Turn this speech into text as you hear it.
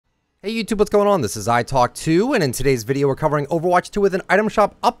Hey YouTube, what's going on? This is iTalk2, and in today's video we're covering Overwatch 2 with an item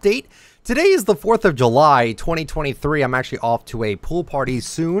shop update. Today is the 4th of July, 2023. I'm actually off to a pool party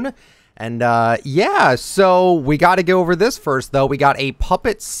soon. And yeah, so we got to go over this first though. We got a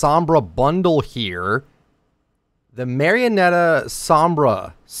Puppet Sombra bundle here. The Marionetta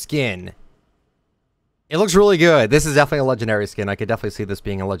Sombra skin. It looks really good. This is definitely a legendary skin. I could definitely see this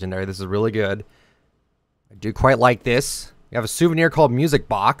being a legendary. This is really good. I do quite like this. We have a souvenir called Music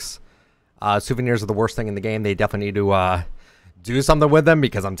Box. Souvenirs are the worst thing in the game. They definitely need to do something with them,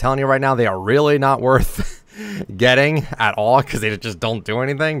 because I'm telling you right now, they are really not worth getting at all, because they just don't do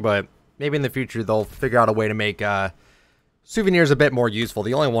anything. But maybe in the future they'll figure out a way to make souvenirs a bit more useful.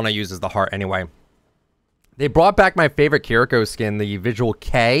 The only one I use is the heart anyway. They brought back my favorite Kiriko skin, the Visual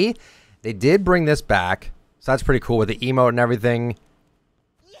K. They did bring this back, so that's pretty cool with the emote and everything.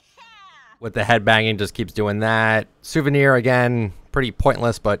 With the headbanging, just keeps doing that. Souvenir, again, pretty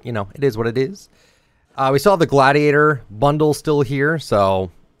pointless, but, you know, it is what it is. We still have the Gladiator bundle still here, so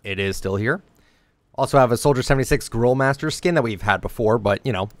it is still here. Also have a Soldier 76 Grill Master skin that we've had before, but,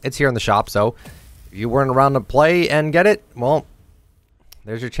 you know, it's here in the shop, so if you weren't around to play and get it, well,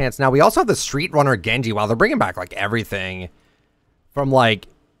 there's your chance. Now, we also have the Street Runner Genji. Wow, they're bringing back, like, everything from, like,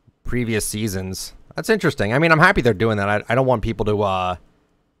 previous seasons. That's interesting. I mean, I'm happy they're doing that. I don't want people to,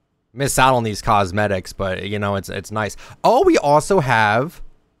 miss out on these cosmetics, but you know, it's nice. Oh, we also have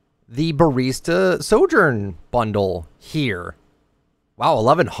the Barista Sojourn bundle here. Wow,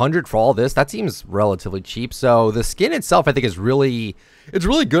 1100 for all this. That seems relatively cheap. So the skin itself, I think, is really, it's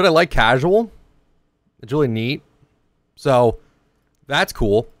really good. I like casual. It's really neat. So that's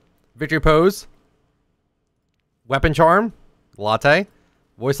cool. Victory pose, weapon charm, latte,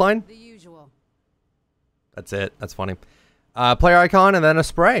 voice line. The usual. That's it. That's funny. Player icon and then a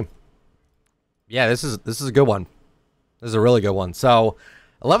spray. Yeah, this is a good one. This is a really good one. So,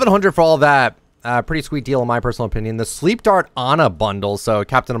 1100 for all that. Pretty sweet deal in my personal opinion. The Sleep Dart Ana bundle. So,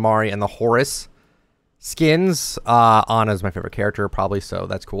 Captain Amari and the Horus skins. Ana is my favorite character, probably, so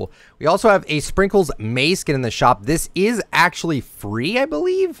that's cool. We also have a Sprinkles MEI skin in the shop. This is actually free, I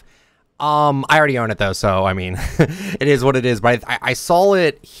believe. I already own it, though, so, I mean, it is what it is. But I saw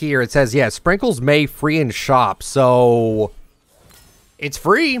it here. It says, yeah, Sprinkles MEI free in shop. So, it's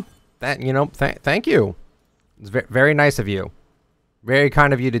free. That, you know, thank you. It's very nice of you. Very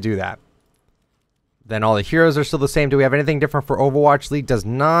kind of you to do that. Then all the heroes are still the same. Do we have anything different for Overwatch League? Does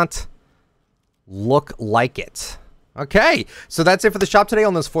not look like it. Okay, so that's it for the shop today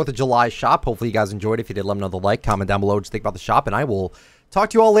on this 4th of July shop. Hopefully you guys enjoyed. If you did, let me know the like, comment down below what you think about the shop, and I will talk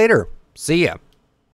to you all later. See ya.